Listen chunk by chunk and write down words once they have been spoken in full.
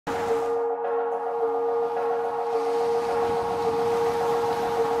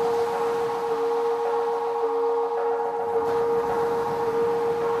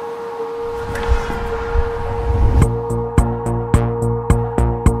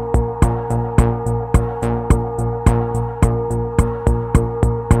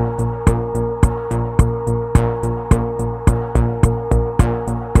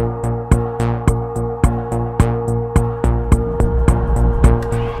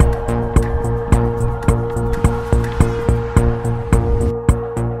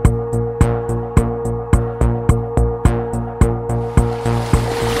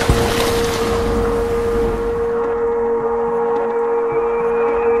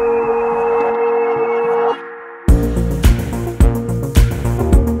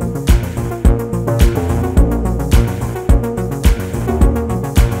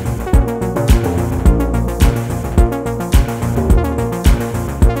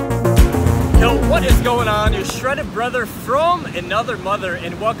going on? Your shredded brother from another mother,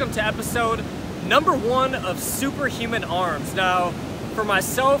 and welcome to episode number 1 of Superhuman Arms. Now, for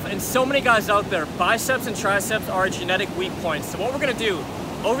myself and so many guys out there, biceps and triceps are a genetic weak point. So what we're gonna do,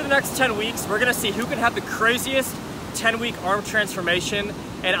 over the next 10 weeks, we're gonna see who can have the craziest 10-week arm transformation,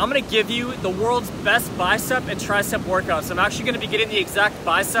 and I'm gonna give you the world's best bicep and tricep workouts. I'm actually gonna be getting the exact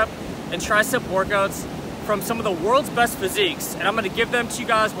bicep and tricep workouts from some of the world's best physiques, and I'm gonna give them to you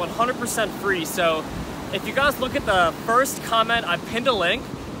guys 100% free. So if you guys look at the first comment, I pinned a link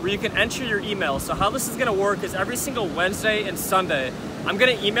where you can enter your email. So how this is gonna work is every single Wednesday and Sunday, I'm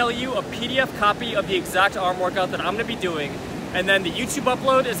gonna email you a PDF copy of the exact arm workout that I'm gonna be doing, and then the YouTube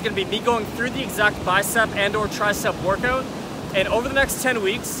upload is gonna be me going through the exact bicep and or tricep workout. And over the next 10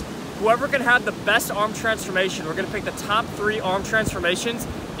 weeks, whoever can have the best arm transformation, we're gonna pick the top 3 arm transformations.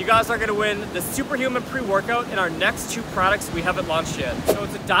 You guys are gonna win the Superhuman pre-workout and our next 2 products we haven't launched yet. So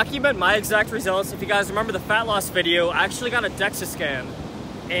to document my exact results, if you guys remember the fat loss video, I actually got a DEXA scan.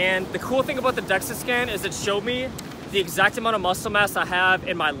 And the cool thing about the DEXA scan is it showed me the exact amount of muscle mass I have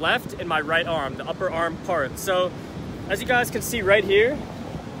in my left and my right arm, the upper arm part. So as you guys can see right here,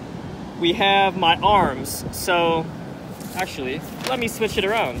 we have my arms. So actually, let me switch it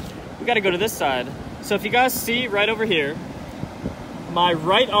around. We gotta go to this side. So if you guys see right over here, my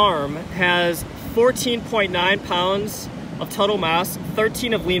right arm has 14.9 pounds of total mass,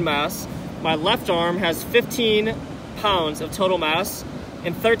 13 of lean mass. My left arm has 15 pounds of total mass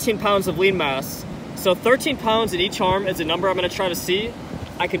and 13 pounds of lean mass. So 13 pounds in each arm is a number I'm gonna try to see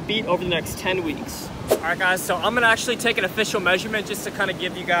I can beat over the next 10 weeks. All right guys, so I'm gonna actually take an official measurement just to kind of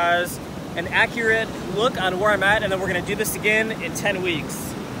give you guys an accurate look on where I'm at, and then we're gonna do this again in 10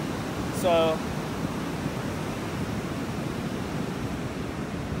 weeks. So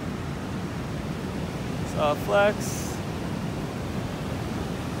flex.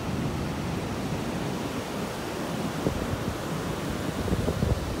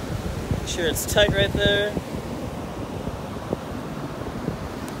 Make sure it's tight right there.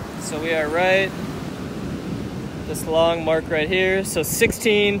 So we are right, this long mark right here, so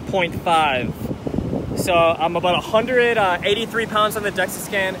 16.5. So I'm about 183 pounds on the DEXA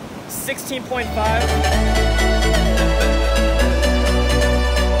scan, 16.5.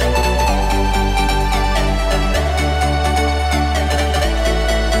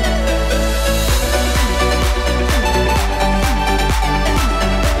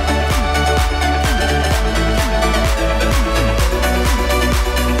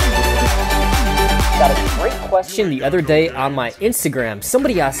 Question the other day on my Instagram.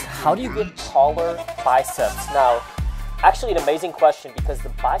 Somebody asked, how do you get taller biceps? Now, actually an amazing question, because the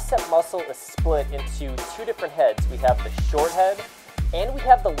bicep muscle is split into 2 different heads. We have the short head and we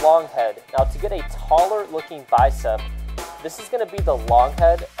have the long head. Now, to get a taller looking bicep, this is going to be the long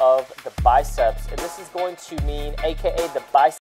head of the biceps, and this is going to mean, aka the bicep